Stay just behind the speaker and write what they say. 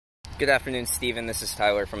Good afternoon, Steven. This is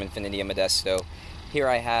Tyler from Infiniti Modesto. Here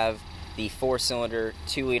I have the 4-cylinder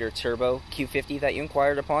 2-liter turbo Q50 that you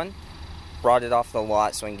inquired upon. Brought it off the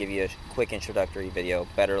lot so I can give you a quick introductory video,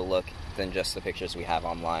 better look than just the pictures we have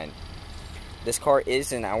online. This car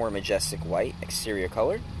is in our majestic white exterior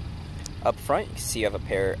color. Up front, you can see you have a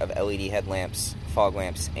pair of LED headlamps, fog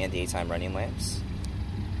lamps, and daytime running lamps.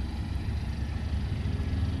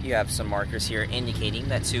 You have some markers here indicating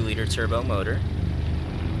that 2-liter turbo motor.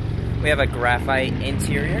 We have a graphite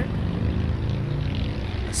interior,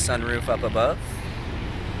 a sunroof up above.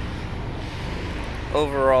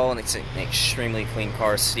 Overall, it's an extremely clean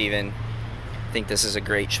car, Steven. I think this is a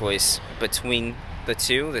great choice between the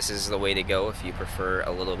two. This is the way to go if you prefer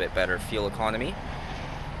a little bit better fuel economy.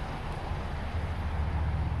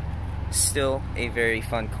 Still a very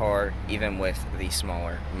fun car, even with the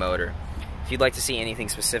smaller motor. If you'd like to see anything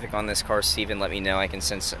specific on this car, Steven, let me know. I can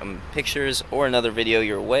send some pictures or another video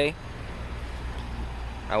your way.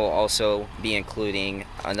 I will also be including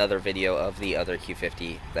another video of the other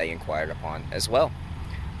Q50 that you inquired upon as well.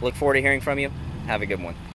 Look forward to hearing from you. Have a good one.